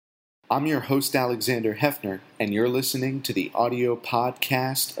I'm your host, Alexander Hefner, and you're listening to the audio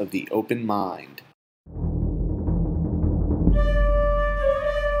podcast of The Open Mind.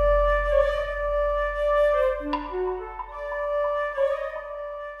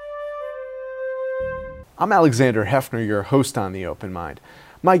 I'm Alexander Hefner, your host on The Open Mind.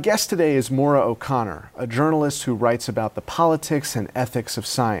 My guest today is Maura O'Connor, a journalist who writes about the politics and ethics of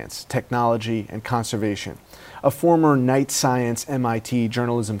science, technology, and conservation, a former Knight Science MIT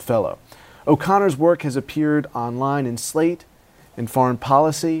journalism fellow. O'Connor's work has appeared online in Slate, in Foreign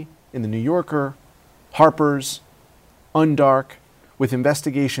Policy, in The New Yorker, Harpers, Undark, with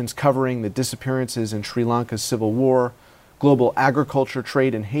investigations covering the disappearances in Sri Lanka's civil war, global agriculture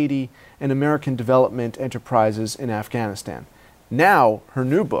trade in Haiti, and American development enterprises in Afghanistan. Now, her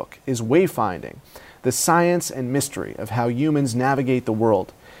new book is Wayfinding, the science and mystery of how humans navigate the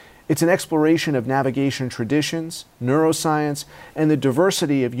world. It's an exploration of navigation traditions, neuroscience, and the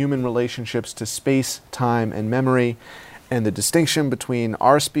diversity of human relationships to space, time, and memory, and the distinction between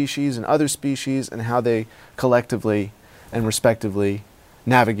our species and other species and how they collectively and respectively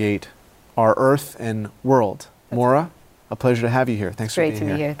navigate our Earth and world. Maura, a pleasure to have you here. Thanks for being here. Great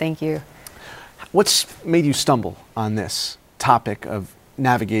to be here. Thank you. What's made you stumble on this topic of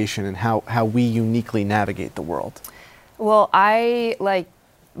navigation and how we uniquely navigate the world? Well, I, like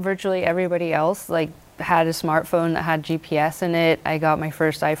virtually everybody else, had a smartphone that had GPS in it. I got my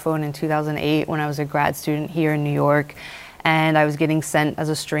first iPhone in 2008 when I was a grad student here in New York, and I was getting sent as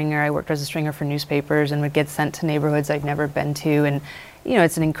a stringer. I worked as a stringer for newspapers and would get sent to neighborhoods I'd never been to, and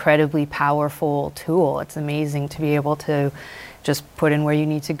it's an incredibly powerful tool. It's amazing to be able to just put in where you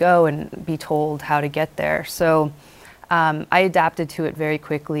need to go and be told how to get there. So I adapted to it very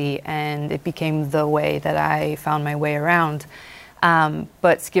quickly, and it became the way that I found my way around.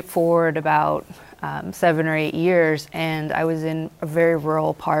 But skip forward about 7 or 8 years, and I was in a very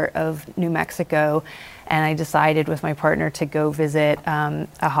rural part of New Mexico, and I decided with my partner to go visit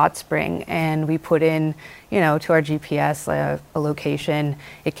a hot spring, and we put in, to our GPS a location.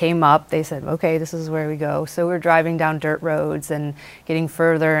 It came up. They said, okay, this is where we go. So we're driving down dirt roads and getting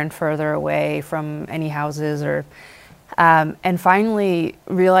further and further away from any houses and finally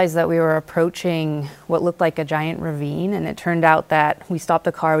realized that we were approaching what looked like a giant ravine, and it turned out that we stopped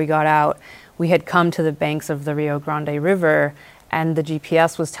the car, we got out, we had come to the banks of the Rio Grande River, and the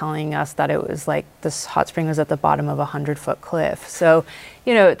GPS was telling us that it was like this hot spring was at the bottom of a 100-foot cliff. So,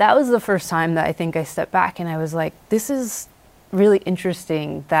 that was the first time that I think I stepped back and I was like, this is really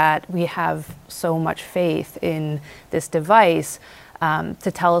interesting that we have so much faith in this device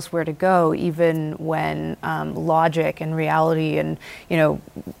to tell us where to go, even when logic and reality and,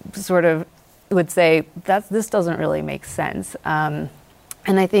 sort of would say that this doesn't really make sense.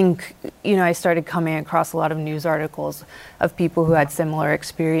 And I think, I started coming across a lot of news articles of people who had similar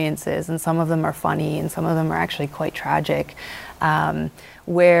experiences, and some of them are funny and some of them are actually quite tragic,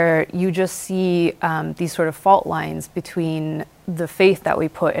 where you just see these sort of fault lines between the faith that we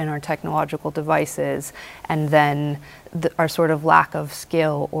put in our technological devices and then our sort of lack of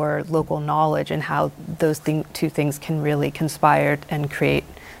skill or local knowledge, and how those two things can really conspire and create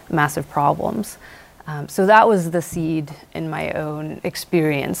massive problems. So that was the seed in my own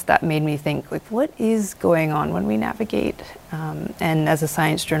experience that made me think, what is going on when we navigate? And as a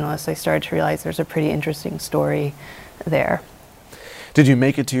science journalist, I started to realize there's a pretty interesting story there. Did you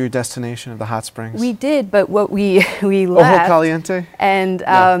make it to your destination of the hot springs? We did, but what we left. Ojo Caliente? And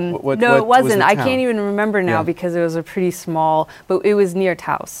no, no, it wasn't. I town? Can't even remember now because it was a pretty small, but it was near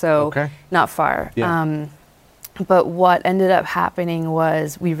Taos, so not far. Yeah. But what ended up happening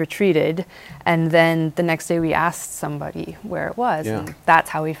was we retreated, and then the next day we asked somebody where it was, and that's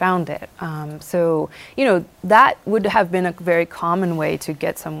how we found it. So, that would have been a very common way to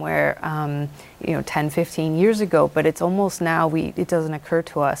get somewhere, 10, 15 years ago, but it's almost now it doesn't occur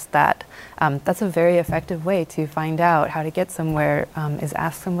to us that that's a very effective way to find out how to get somewhere, is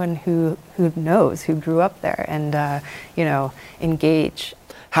ask someone who knows, who grew up there, and, engage.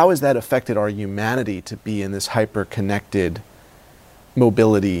 How has that affected our humanity to be in this hyper-connected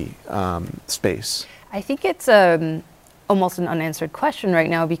mobility space? I think it's almost an unanswered question right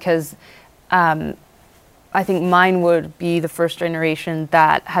now, because I think mine would be the first generation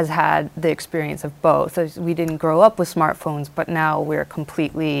that has had the experience of both. We didn't grow up with smartphones, but now we're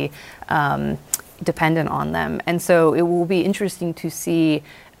completely dependent on them. And so it will be interesting to see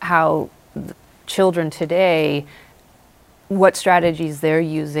how children today, what strategies they're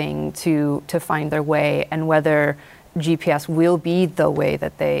using to find their way, and whether GPS will be the way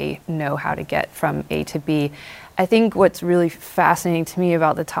that they know how to get from A to B. I think what's really fascinating to me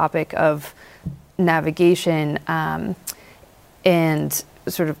about the topic of navigation and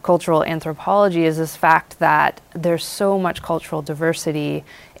sort of cultural anthropology is this fact that there's so much cultural diversity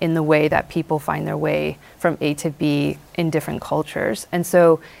in the way that people find their way from A to B in different cultures. And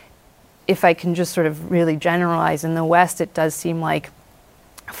so if I can just sort of really generalize, in the West, it does seem like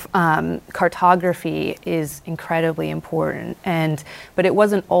cartography is incredibly important, but it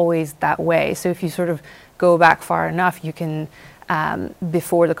wasn't always that way. So if you sort of go back far enough, you can,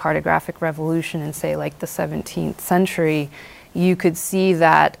 before the cartographic revolution in, say, like the 17th century, you could see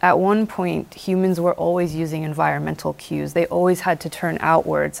that at one point humans were always using environmental cues. They always had to turn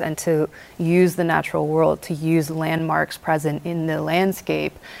outwards and to use the natural world, to use landmarks present in the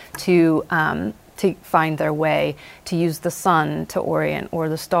landscape to find their way, to use the sun to orient, or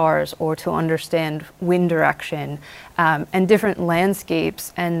the stars, or to understand wind direction. And different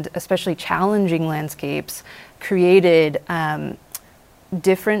landscapes, and especially challenging landscapes, created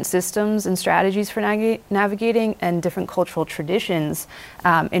different systems and strategies for navigating, and different cultural traditions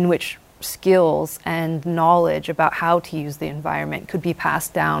in which skills and knowledge about how to use the environment could be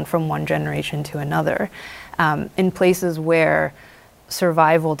passed down from one generation to another. In places where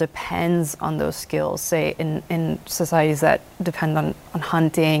survival depends on those skills, say in societies that depend on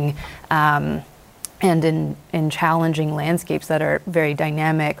hunting, and in challenging landscapes that are very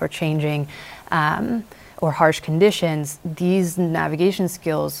dynamic or changing, or harsh conditions, these navigation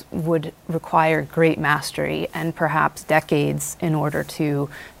skills would require great mastery and perhaps decades in order to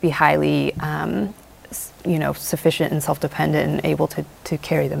be highly sufficient and self-dependent and able to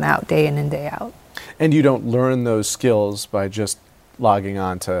carry them out day in and day out. And you don't learn those skills by just logging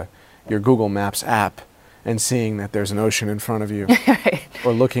on to your Google Maps app and seeing that there's an ocean in front of you, right,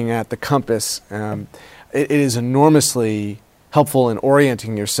 or looking at the compass. It is enormously helpful in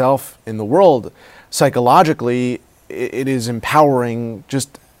orienting yourself in the world. Psychologically, it is empowering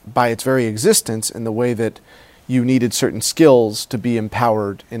just by its very existence, in the way that you needed certain skills to be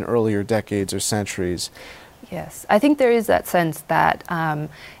empowered in earlier decades or centuries. Yes, I think there is that sense that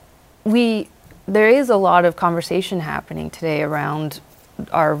there is a lot of conversation happening today around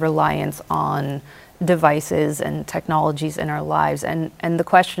our reliance on devices and technologies in our lives, and the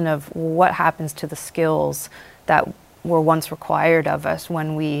question of what happens to the skills that were once required of us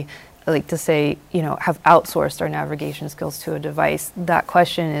when we, like to say, have outsourced our navigation skills to a device. That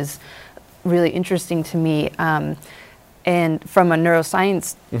question is really interesting to me, and from a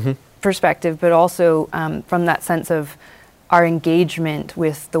neuroscience perspective, but also from that sense of our engagement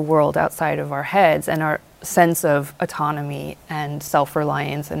with the world outside of our heads and our sense of autonomy and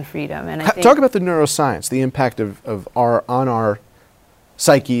self-reliance and freedom. And I think, talk about the neuroscience, the impact on our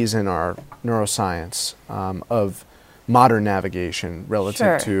psyches and our neuroscience of modern navigation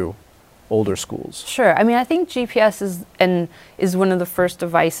relative to older schools. Sure. I mean, I think GPS is one of the first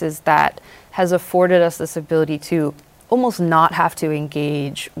devices that has afforded us this ability to almost not have to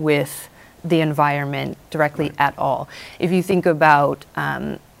engage with the environment directly at all. If you think about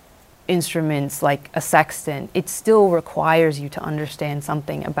instruments like a sextant, it still requires you to understand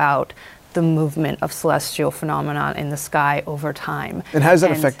something about the movement of celestial phenomena in the sky over time. And how does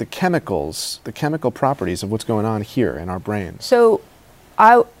that affect the chemical properties of what's going on here in our brains? So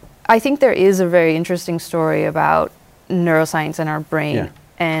I think there is a very interesting story about neuroscience in our brain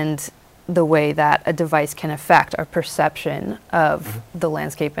and the way that a device can affect our perception of the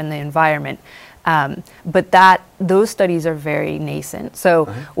landscape and the environment. But those studies are very nascent. So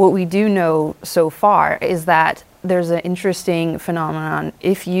what we do know so far is that there's an interesting phenomenon.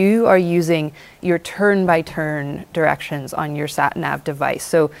 If you are using your turn-by-turn directions on your sat-nav device,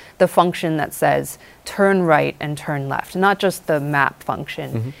 so the function that says turn right and turn left, not just the map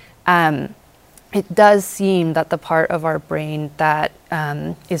function, it does seem that the part of our brain that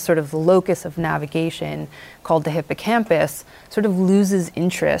is sort of the locus of navigation, called the hippocampus, sort of loses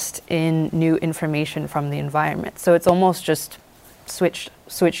interest in new information from the environment. So it's almost just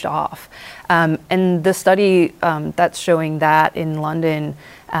switched off. And the study that's showing that in London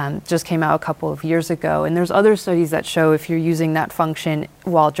just came out a couple of years ago. And there's other studies that show if you're using that function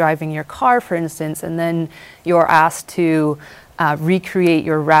while driving your car, for instance, and then you're asked to recreate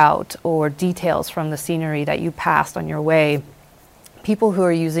your route or details from the scenery that you passed on your way, people who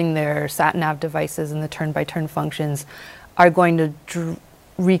are using their sat-nav devices and the turn-by-turn functions are going to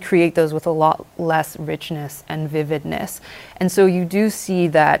recreate those with a lot less richness and vividness. And so you do see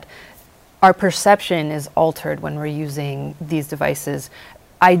that our perception is altered when we're using these devices.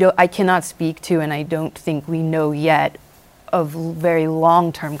 I cannot speak to, and I don't think we know yet, very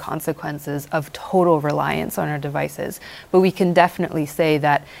long-term consequences of total reliance on our devices. But we can definitely say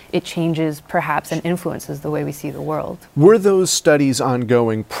that it changes perhaps and influences the way we see the world. Were those studies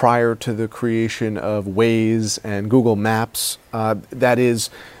ongoing prior to the creation of Waze and Google Maps? That is,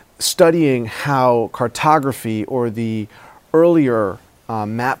 studying how cartography or the earlier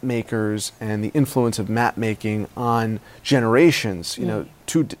map makers and the influence of map making on generations, you know,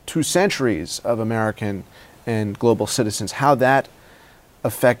 two centuries of American and global citizens, how that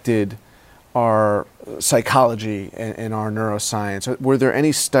affected our psychology and our neuroscience. Were there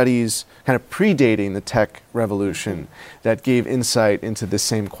any studies kind of predating the tech revolution that gave insight into the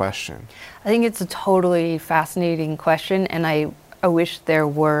same question? I think it's a totally fascinating question, and I wish there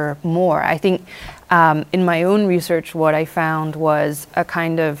were more. I think in my own research, what I found was a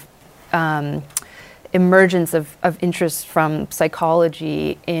kind of emergence of interest from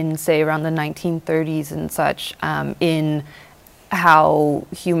psychology in, say, around the 1930s and such, in how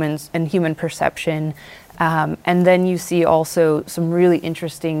humans and human perception. And then you see also some really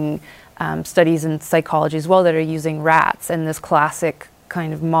interesting studies in psychology as well that are using rats and this classic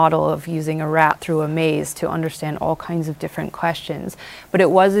kind of model of using a rat through a maze to understand all kinds of different questions. But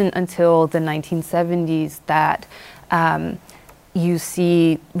it wasn't until the 1970s that you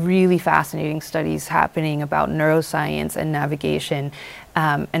see really fascinating studies happening about neuroscience and navigation,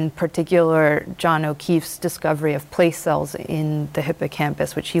 in particular John O'Keefe's discovery of place cells in the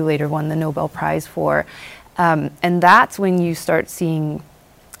hippocampus, which he later won the Nobel Prize for. And that's when you start seeing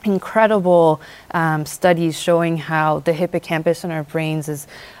incredible studies showing how the hippocampus in our brains is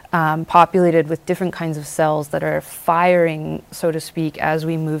populated with different kinds of cells that are firing, so to speak, as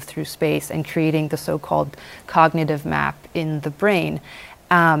we move through space and creating the so-called cognitive map in the brain.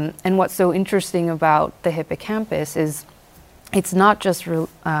 And what's so interesting about the hippocampus is it's not just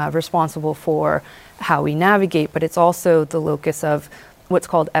responsible for how we navigate, but it's also the locus of what's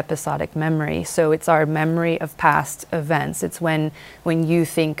called episodic memory. So it's our memory of past events. It's when you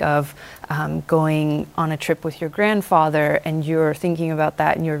think of going on a trip with your grandfather and you're thinking about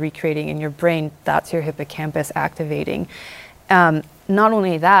that and you're recreating in your brain, that's your hippocampus activating. Not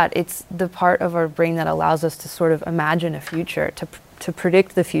only that, it's the part of our brain that allows us to sort of imagine a future, to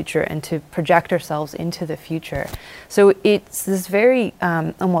predict the future and to project ourselves into the future. So it's this very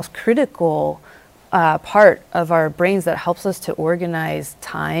almost critical part of our brains that helps us to organize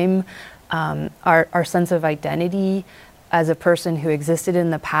time, our sense of identity as a person who existed in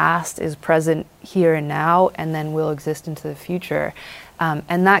the past, is present here and now, and then will exist into the future.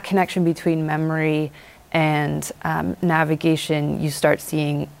 And that connection between memory and navigation, you start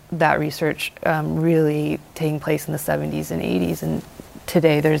seeing that research really taking place in the 70s and 80s. And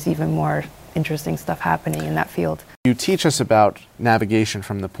today there's even more interesting stuff happening in that field. You teach us about navigation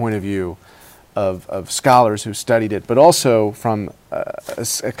from the point of view of scholars who studied it, but also from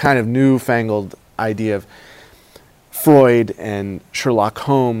a kind of newfangled idea of Freud and Sherlock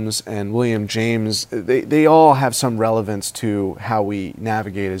Holmes and William James. They all have some relevance to how we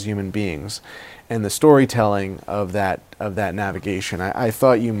navigate as human beings and the storytelling of that navigation. I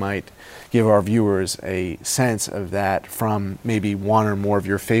thought you might give our viewers a sense of that from maybe one or more of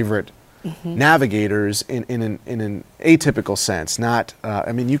your favorite navigators in an atypical sense. Not,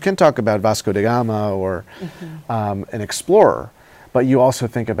 I mean, you can talk about Vasco da Gama or an explorer, but you also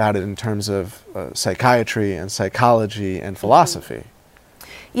think about it in terms of psychiatry and psychology and philosophy.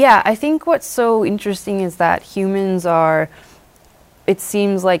 Yeah, I think what's so interesting is that humans are, it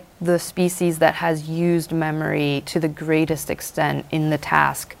seems like the species that has used memory to the greatest extent in the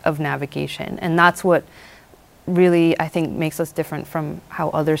task of navigation. And that's what really, I think, makes us different from how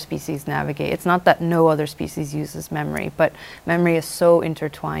other species navigate. It's not that no other species uses memory, but memory is so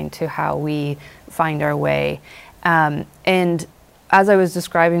intertwined to how we find our way. And as I was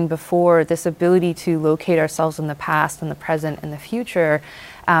describing before, this ability to locate ourselves in the past and the present and the future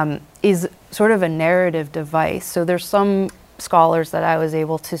is sort of a narrative device. So there's some scholars that I was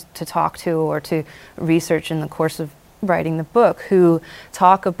able to talk to or to research in the course of writing the book who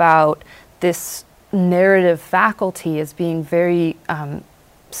talk about this narrative faculty as being very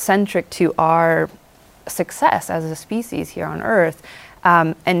centric to our success as a species here on Earth.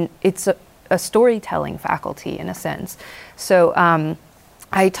 And it's a storytelling faculty in a sense. So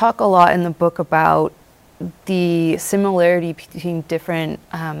I talk a lot in the book about the similarity between different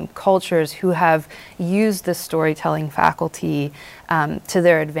cultures who have used this storytelling faculty to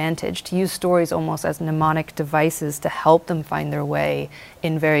their advantage, to use stories almost as mnemonic devices to help them find their way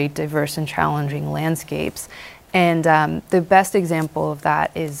in very diverse and challenging landscapes. And the best example of that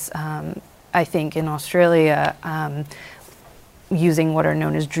is, I think, in Australia, using what are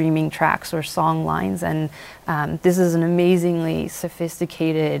known as dreaming tracks or song lines. And this is an amazingly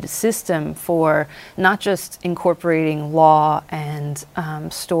sophisticated system for not just incorporating law and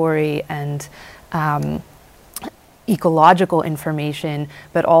story and ecological information,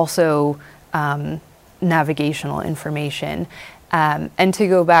 but also navigational information. And to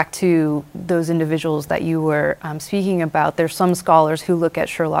go back to those individuals that you were speaking about, there's some scholars who look at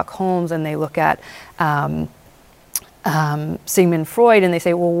Sherlock Holmes and they look at Sigmund Freud and they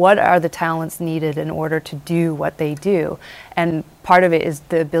say, well, what are the talents needed in order to do what they do? And part of it is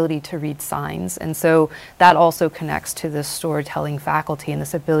the ability to read signs. And so that also connects to the storytelling faculty and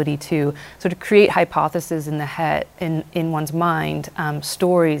this ability to sort of create hypotheses in the head, in one's mind,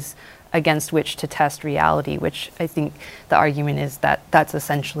 stories against which to test reality, which I think the argument is that that's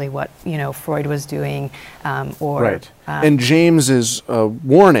essentially what, Freud was doing. Right. And James's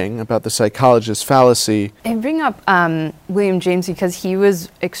warning about the psychologist's fallacy. I bring up William James because he was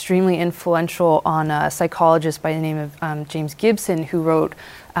extremely influential on a psychologist by the name of James Gibson, who wrote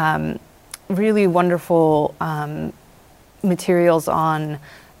really wonderful materials on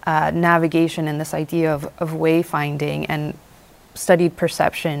navigation and this idea of wayfinding, and studied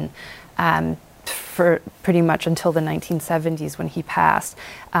perception for pretty much until the 1970s when he passed.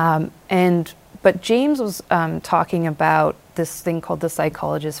 But James was talking about this thing called the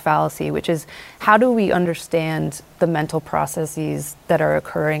psychologist's fallacy, which is how do we understand the mental processes that are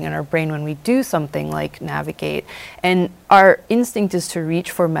occurring in our brain when we do something like navigate. And our instinct is to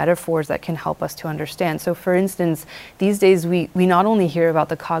reach for metaphors that can help us to understand. So for instance, these days we not only hear about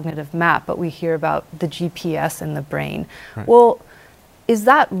the cognitive map, but we hear about the GPS in the brain. Right. Well, is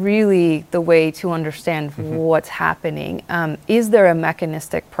that really the way to understand what's happening? Is there a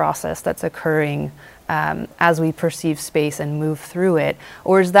mechanistic process that's occurring as we perceive space and move through it?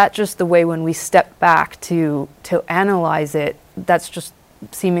 Or is that just the way when we step back to analyze it, that's just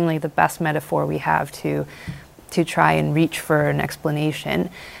seemingly the best metaphor we have to try and reach for an explanation?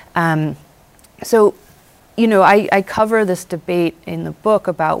 So, I cover this debate in the book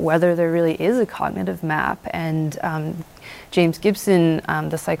about whether there really is a cognitive map, and James Gibson,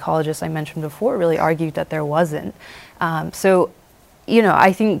 the psychologist I mentioned before, really argued that there wasn't. So,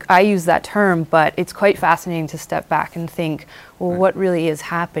 I think I use that term, but it's quite fascinating to step back and think, well, what really is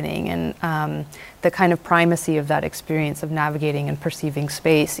happening, and the kind of primacy of that experience of navigating and perceiving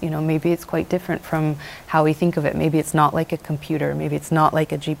space. Maybe it's quite different from how we think of it. Maybe it's not like a computer. Maybe it's not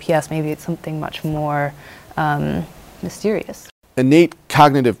like a GPS. Maybe it's something much more mysterious. Innate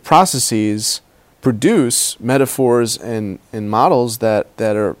cognitive processes produce metaphors and models that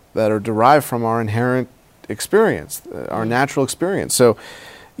are derived from our inherent experience, our natural experience. So,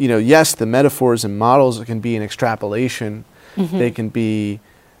 yes, the metaphors and models can be an extrapolation. They can be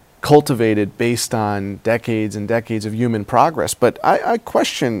cultivated based on decades and decades of human progress. But I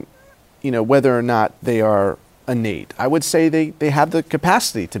question, whether or not they are innate. I would say they have the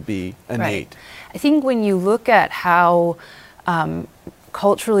capacity to be innate. Right. I think when you look at how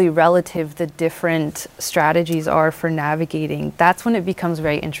culturally relative the different strategies are for navigating, that's when it becomes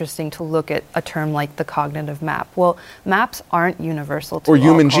very interesting to look at a term like the cognitive map. Well, maps aren't universal to or all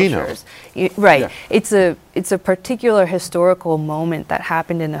human cultures. genome. Right. Yeah. It's a particular historical moment that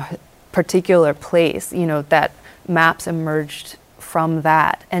happened in a particular place, that maps emerged from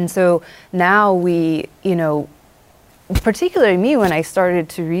that. And so now we, particularly me, when I started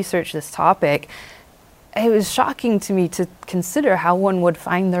to research this topic, it was shocking to me to consider how one would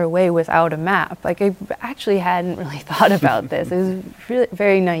find their way without a map. Like, I actually hadn't really thought about this. It was really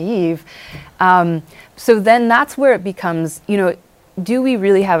very naive. So then that's where it becomes, do we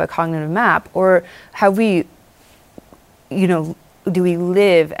really have a cognitive map, or have we, do we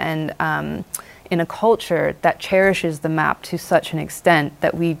live and in a culture that cherishes the map to such an extent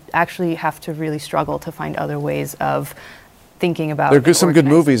that we actually have to really struggle to find other ways of thinking about. There are some good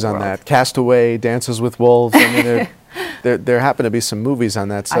movies on that. Castaway, Dances with Wolves. I mean, there happen to be some movies on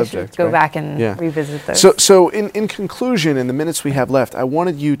that subject. I should go back and revisit those. So in conclusion, in the minutes we have left, I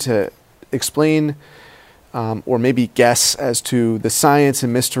wanted you to explain or maybe guess as to the science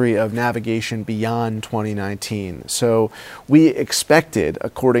and mystery of navigation beyond 2019. So we expected,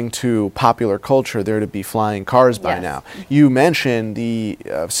 according to popular culture, there to be flying cars by now. You mentioned the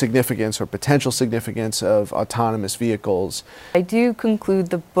significance or potential significance of autonomous vehicles. I do conclude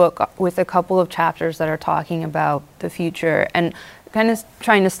the book with a couple of chapters that are talking about the future and kind of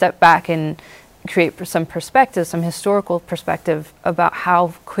trying to step back and create some perspective, some historical perspective about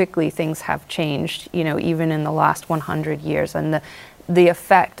how quickly things have changed, even in the last 100 years, and the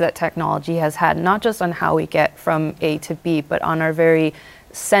effect that technology has had, not just on how we get from A to B, but on our very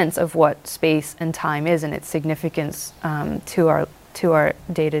sense of what space and time is and its significance to our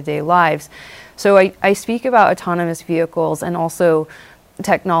day-to-day lives. So I speak about autonomous vehicles and also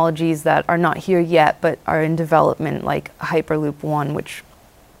technologies that are not here yet but are in development, like Hyperloop One, which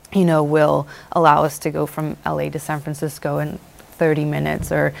will allow us to go from LA to San Francisco in 30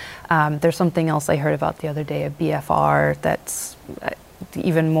 minutes. Or there's something else I heard about the other day, a BFR, that's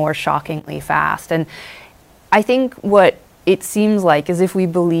even more shockingly fast. And I think what it seems like is, if we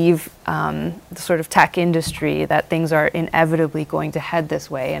believe the sort of tech industry, that things are inevitably going to head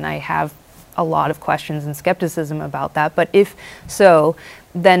this way, and I have a lot of questions and skepticism about that, but if so,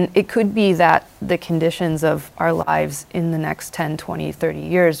 then it could be that the conditions of our lives in the next 10, 20, 30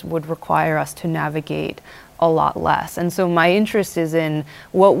 years would require us to navigate a lot less. And so my interest is in,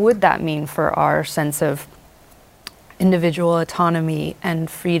 what would that mean for our sense of individual autonomy and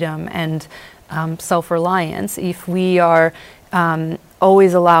freedom and self-reliance if we are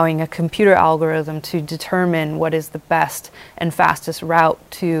always allowing a computer algorithm to determine what is the best and fastest route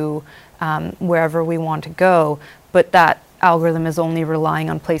to wherever we want to go, but that algorithm is only relying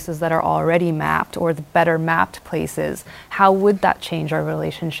on places that are already mapped, or the better mapped places. How would that change our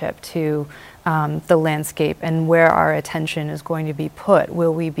relationship to the landscape and where our attention is going to be put?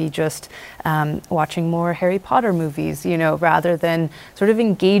 Will we be just watching more Harry Potter movies, rather than sort of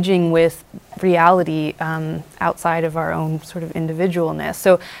engaging with reality outside of our own sort of individualness?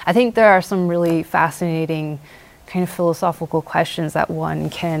 So I think there are some really fascinating kind of philosophical questions that one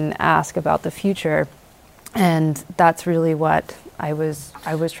can ask about the future. And that's really what I was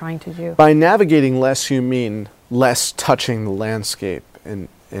trying to do. By navigating less, you mean less touching the landscape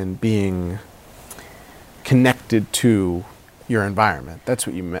and being connected to your environment. That's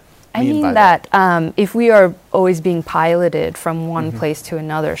what you mean. I mean that if we are always being piloted from one place to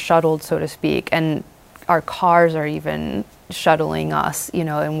another, shuttled, so to speak, and our cars are even shuttling us,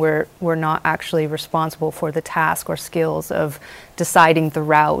 and we're not actually responsible for the task or skills of deciding the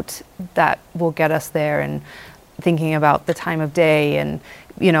route that will get us there, and thinking about the time of day and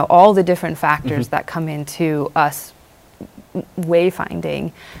all the different factors that come into us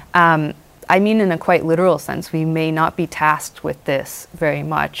wayfinding. I mean, in a quite literal sense, we may not be tasked with this very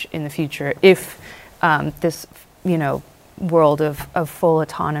much in the future if this world of full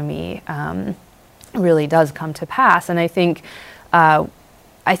autonomy really does come to pass. And I think I'm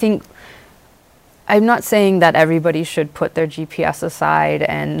not saying that everybody should put their GPS aside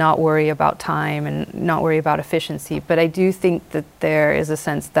and not worry about time and not worry about efficiency, but I do think that there is a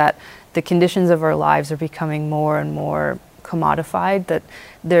sense that the conditions of our lives are becoming more and more commodified, that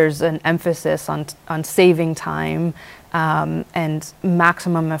there's an emphasis on saving time and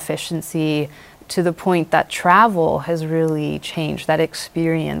maximum efficiency, to the point that travel has really changed, that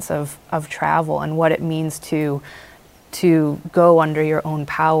experience of travel and what it means to go under your own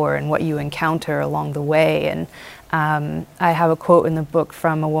power and what you encounter along the way. And I have a quote in the book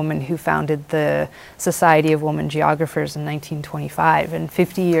from a woman who founded the Society of Women Geographers in 1925. And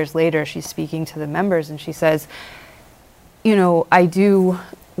 50 years later, she's speaking to the members and she says, I do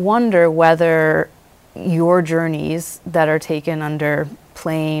wonder whether your journeys that are taken under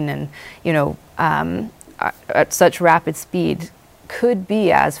plane and, at such rapid speed could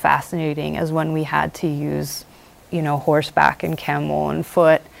be as fascinating as when we had to use, horseback and camel and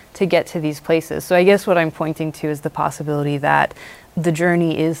foot to get to these places. So I guess what I'm pointing to is the possibility that the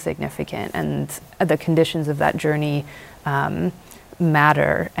journey is significant and the conditions of that journey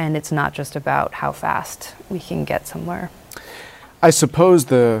matter, and it's not just about how fast we can get somewhere. I suppose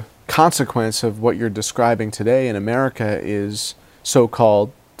the consequence of what you're describing today in America is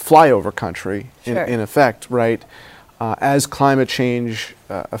so-called flyover country, Sure. in effect, right? As climate change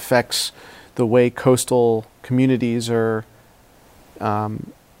affects the way coastal communities are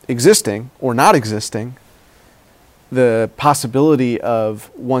existing or not existing, the possibility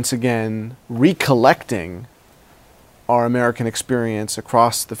of once again recollecting our American experience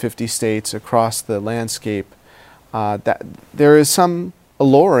across the 50 states, across the landscape, that there is some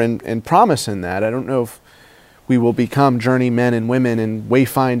allure and promise in that. I don't know if we will become journeymen and women, and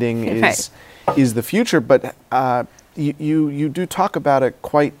wayfinding is the future, but you do talk about it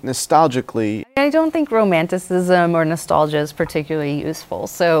quite nostalgically. I don't think romanticism or nostalgia is particularly useful,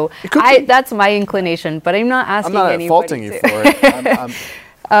 so be. That's my inclination, but I'm not asking anybody. I'm not faulting you for it.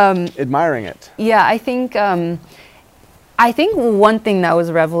 I'm admiring it. Yeah, I think one thing that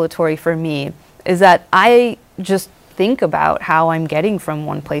was revelatory for me is that I just think about how I'm getting from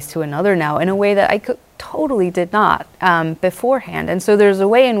one place to another now in a way that I totally did not beforehand. And so there's a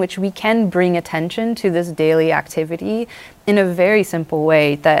way in which we can bring attention to this daily activity in a very simple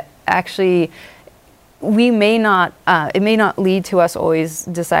way that actually we may not, it may not lead to us always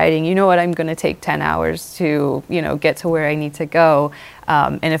deciding, you know what, I'm going to take 10 hours to, get to where I need to go.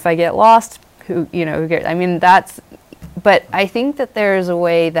 And if I get lost, who cares? I mean, but I think that there's a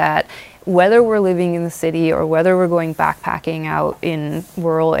way that whether we're living in the city or whether we're going backpacking out in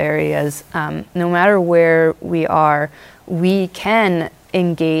rural areas, no matter where we are, we can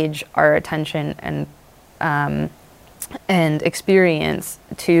engage our attention and experience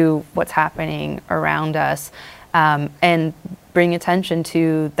to what's happening around us, and bring attention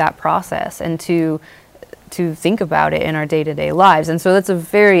to that process and to think about it in our day-to-day lives. And so that's a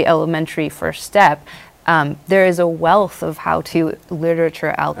very elementary first step. There is a wealth of how-to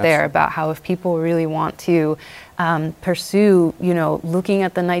literature out there about how if people really want to pursue, looking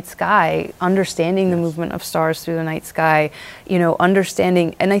at the night sky, understanding the movement of stars through the night sky,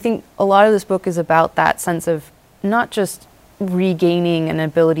 understanding, and I think a lot of this book is about that sense of not just regaining an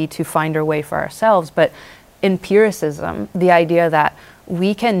ability to find our way for ourselves, but empiricism, the idea that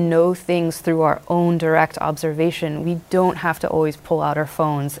we can know things through our own direct observation. We don't have to always pull out our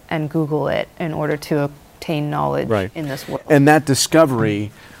phones and Google it in order to obtain knowledge in this world. And that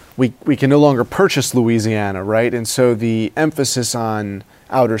discovery, we can no longer purchase Louisiana, right? And so the emphasis on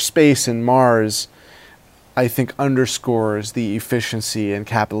outer space and Mars, I think, underscores the efficiency and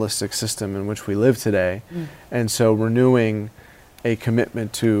capitalistic system in which we live today. And so renewing a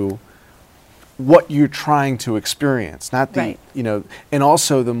commitment to what you're trying to experience, not the, and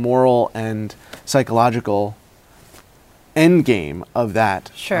also the moral and psychological end game of that.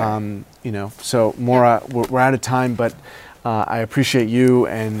 So Maura, we're out of time, but I appreciate you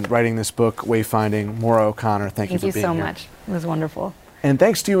and writing this book, Wayfinding. Maura O'Connor, thank you for being here. Thank you so much. It was wonderful. And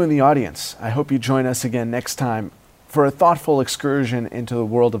thanks to you in the audience. I hope you join us again next time for a thoughtful excursion into the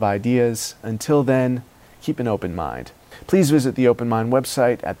world of ideas. Until then, keep an open mind. Please visit the Open Mind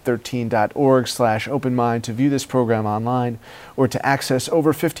website at 13.org/openmind to view this program online or to access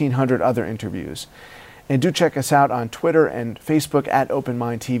over 1,500 other interviews. And do check us out on Twitter and Facebook at Open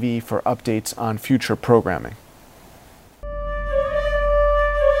Mind TV for updates on future programming.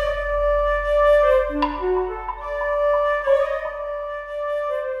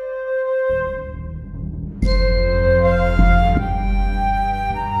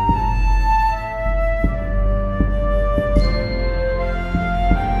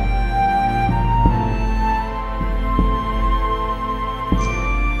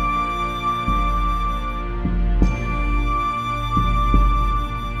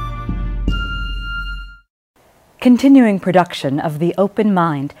 Continuing production of The Open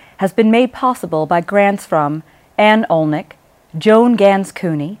Mind has been made possible by grants from Ann Olnick, Joan Gans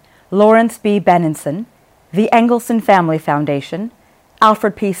Cooney, Lawrence B. Benenson, the Engelson Family Foundation,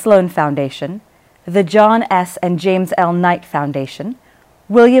 Alfred P. Sloan Foundation, the John S. and James L. Knight Foundation,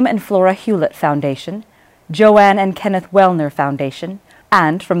 William and Flora Hewlett Foundation, Joanne and Kenneth Wellner Foundation,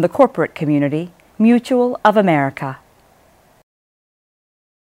 and from the corporate community, Mutual of America.